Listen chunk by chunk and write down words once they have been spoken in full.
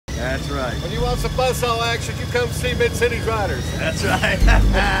That's right. When you want some buzzsaw action, you come see Mid-City's Riders. That's right.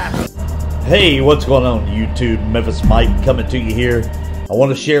 Hey, what's going on YouTube? MemphisMike coming to you here. I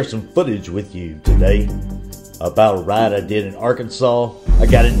want to share some footage with you today about a ride I did in Arkansas. I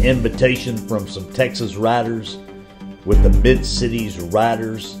got an invitation from some Texas riders with the Mid-Cities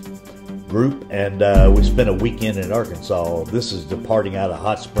Riders group, and we spent a weekend in Arkansas. This is departing out of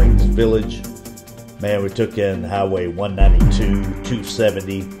Hot Springs Village. Man, we took in Highway 192,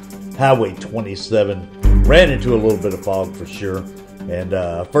 270, Highway 27. Ran into a little bit of fog for sure. And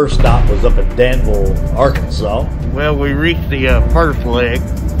first stop was up at Danville, Arkansas. Well, we reached the first leg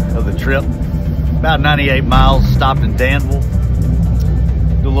of the trip. About 98 miles, stopped in Danville.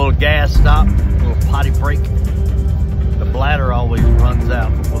 Do a little gas stop, a little potty break. The bladder always runs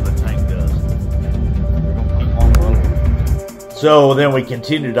out before the tank does. We're gonna keep on rolling. So then we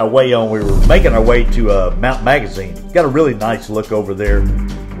continued our way on. We were making our way to Mount Magazine. Got a really nice look over there.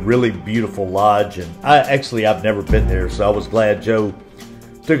 Really beautiful lodge. And I've never been there, so I was glad Joe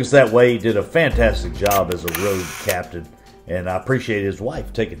took us that way. He did a fantastic job as a road captain. And I appreciate his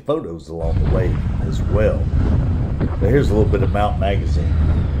wife taking photos along the way as well. So here's a little bit of Mount Magazine.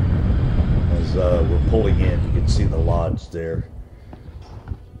 As we're pulling in, you can see the lodge there.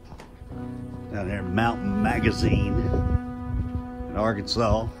 Down there in Mountain Magazine in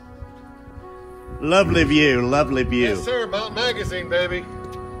Arkansas. Lovely view, lovely view. Yes, sir. Mountain Magazine, baby.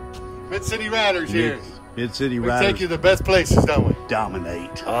 Mid-City Riders here. Mid-City We Riders. take you to the best places, don't we?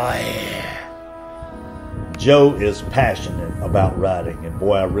 Dominate. Oh yeah. Joe is passionate about riding, and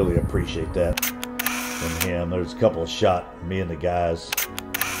boy, I really appreciate that from him. There's a couple of shots, me and the guys.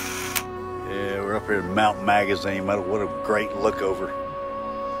 Yeah, we're up here in Mountain Magazine. What a great look over.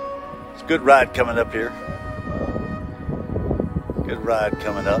 It's a good ride coming up here. Good ride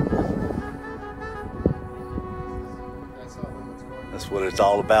coming up. That's what it's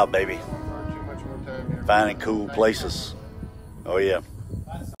all about, baby. Finding cool places. Oh yeah.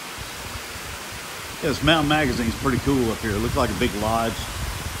 This Mountain Magazine's pretty cool up here. It looks like a big lodge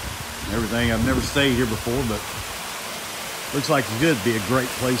and everything. I've never stayed here before, but looks like it could be a great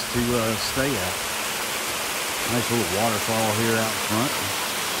place to stay at. Nice little waterfall here out front.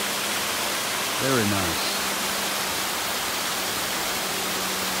 Very nice.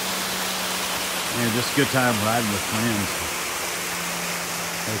 And just a good time riding with friends.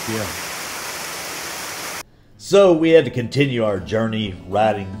 Heck yeah. So we had to continue our journey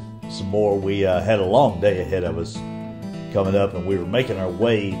riding some more. We had a long day ahead of us coming up, and we were making our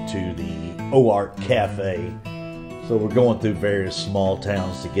way to the O-Art Cafe. So we're going through various small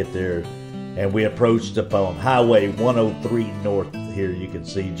towns to get there, and we approached up on Highway 103 North. Here you can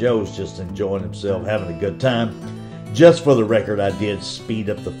see Joe's just enjoying himself, having a good time. Just for the record, I did speed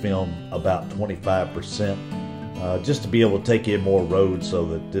up the film about 25%, just to be able to take in more roads so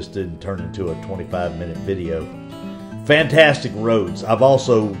that this didn't turn into a 25-minute video. Fantastic roads. I've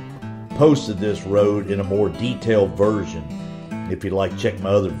also posted this road in a more detailed version if you'd like to check my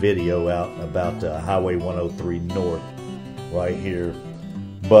other video out about Highway 103 North right here.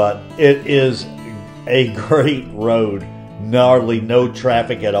 But it is a great road. Hardly no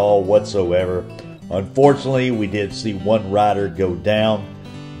traffic at all whatsoever. Unfortunately, we did see one rider go down,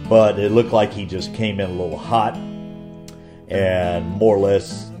 but it looked like he just came in a little hot and more or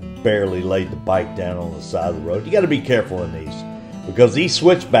less barely laid the bike down on the side of the road. You got to be careful in these, because these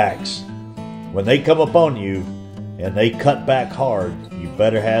switchbacks, when they come up on you and they cut back hard, you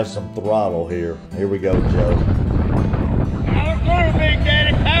better have some throttle here. Here we go, Joe. Power through, Big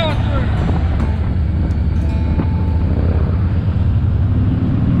Daddy, power through.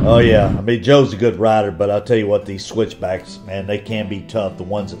 Oh yeah, I mean, Joe's a good rider, but I'll tell you what, these switchbacks, man, they can be tough. The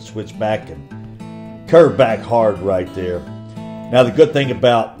ones that switch back and curve back hard right there. Now, the good thing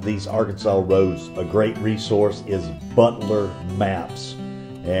about these Arkansas roads, a great resource is Butler Maps.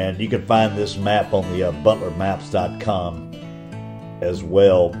 And you can find this map on the butlermaps.com as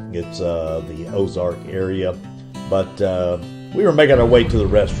well. It's the Ozark area. But we were making our way to the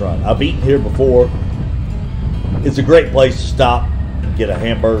restaurant. I've eaten here before. It's a great place to stop, get a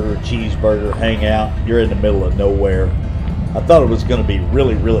hamburger, cheeseburger, hang out. You're in the middle of nowhere. I thought it was going to be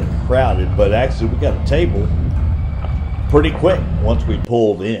really, really crowded, but actually we got a table pretty quick once we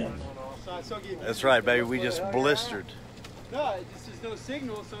pulled in. That's right, baby. We just blistered. No, this is no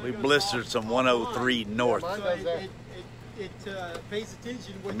signal. So We blistered some 103 North. So it pays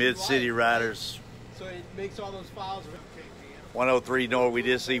attention. Mid-City Riders. So it makes all those files. 103 North. We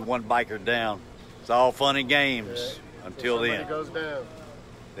did see one biker down. It's all fun and games until then. Goes down.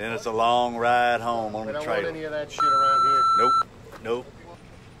 Then it's a long ride home on We the don't want trailer. any of that shit around here. Nope. Nope.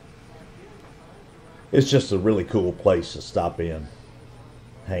 It's just a really cool place to stop in.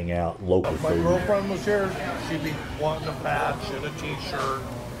 hang out, local If my food. girlfriend was here, she'd be wanting a patch and a t-shirt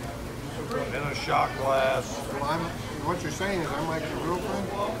and a shot glass. Well, what you're saying is I'm like your girlfriend?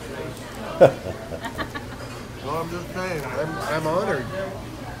 No, I'm just saying. I'm honored.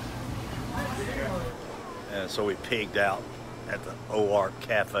 And so we pigged out at the OR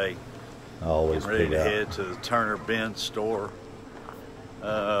Cafe. I always Ready pig to out. head to the Turner Benz store.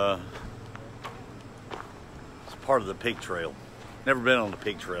 It's part of the pig trail. Never been on the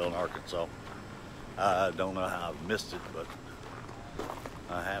pig trail in Arkansas. I don't know how I've missed it, but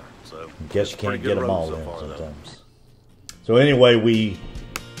I haven't. So Guess you pretty can't good get them road all so in far, though. sometimes. So anyway, we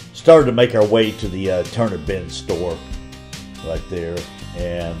started to make our way to the Turner Benz store right there,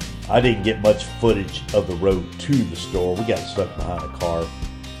 and I didn't get much footage of the road to the store. We got stuck behind a car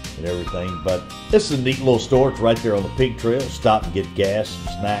and everything, but this is a neat little store. It's right there on the pig trail. Stop and get gas,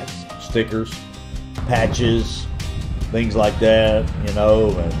 snacks, stickers, patches, things like that, you know,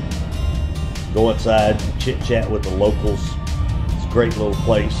 and go inside, chit chat with the locals. It's a great little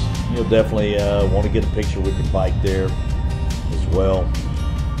place. You'll definitely want to get a picture with your bike there as well.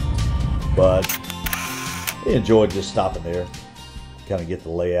 But I enjoyed just stopping there, kind of get the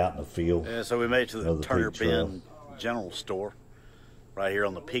layout and the feel. Yeah, so we made it to the of the Turner pig trail. Benz General Store right here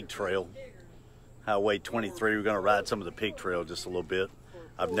on the pig trail. Highway 23. We're going to ride some of the pig trail just a little bit.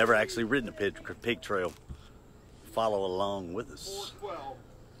 I've never actually ridden a pig trail. Follow along with us.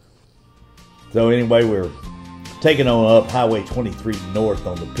 So anyway, we're taking on up Highway 23 north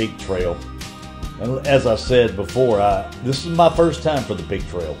on the pig trail. And as I said before, this is my first time for the pig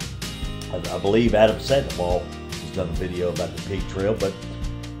trail. I believe Adam Sandoval has done a video about the pig trail, but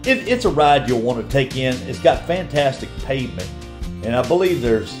it's a ride you'll want to take in. It's got fantastic pavement, and I believe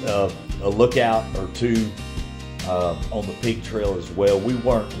there's a lookout or two on the pig trail as well. We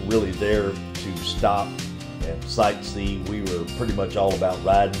weren't really there to stop and sightsee. We were pretty much all about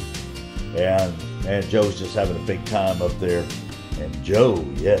riding, and Joe's just having a big time up there. And Joe,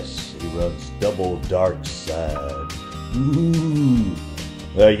 yes, he runs double dark side. Ooh.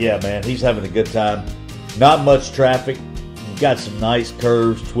 Yeah, man, he's having a good time. Not much traffic. You got some nice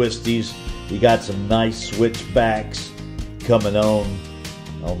curves, twisties. You got some nice switchbacks coming on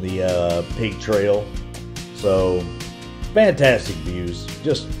the pig trail. So, fantastic views.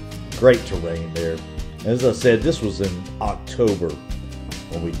 Just great terrain there. As I said, this was in October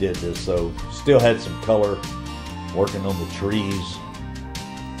when we did this, so still had some color working on the trees.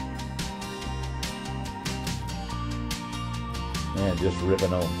 And just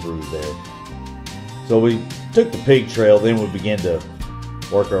ripping on through there. So we took the pig trail, then we began to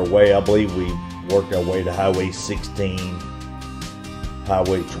work our way. I believe we worked our way to Highway 16,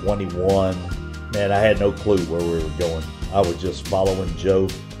 Highway 21. Man, I had no clue where we were going. I was just following Joe.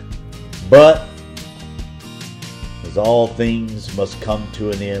 But as all things must come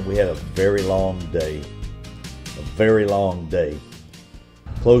to an end, we had a very long day. A very long day.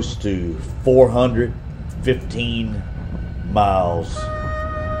 Close to 415 miles.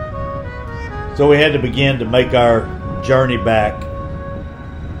 So we had to begin to make our journey back.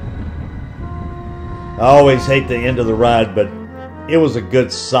 I always hate the end of the ride, but it was a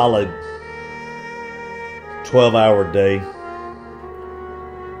good solid 12-hour day.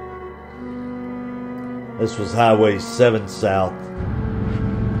 This was Highway 7 South.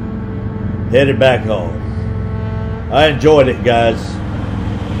 Headed back home. I enjoyed it, guys.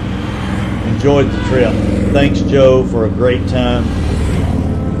 Enjoyed the trip. Thanks, Joe, for a great time.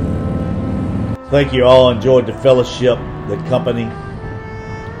 Thank you all. Enjoyed the fellowship, the company.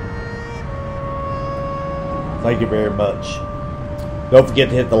 Thank you very much. Don't forget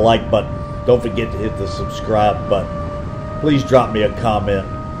to hit the like button. Don't forget to hit the subscribe button. Please drop me a comment,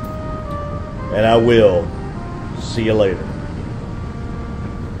 and I will see you later.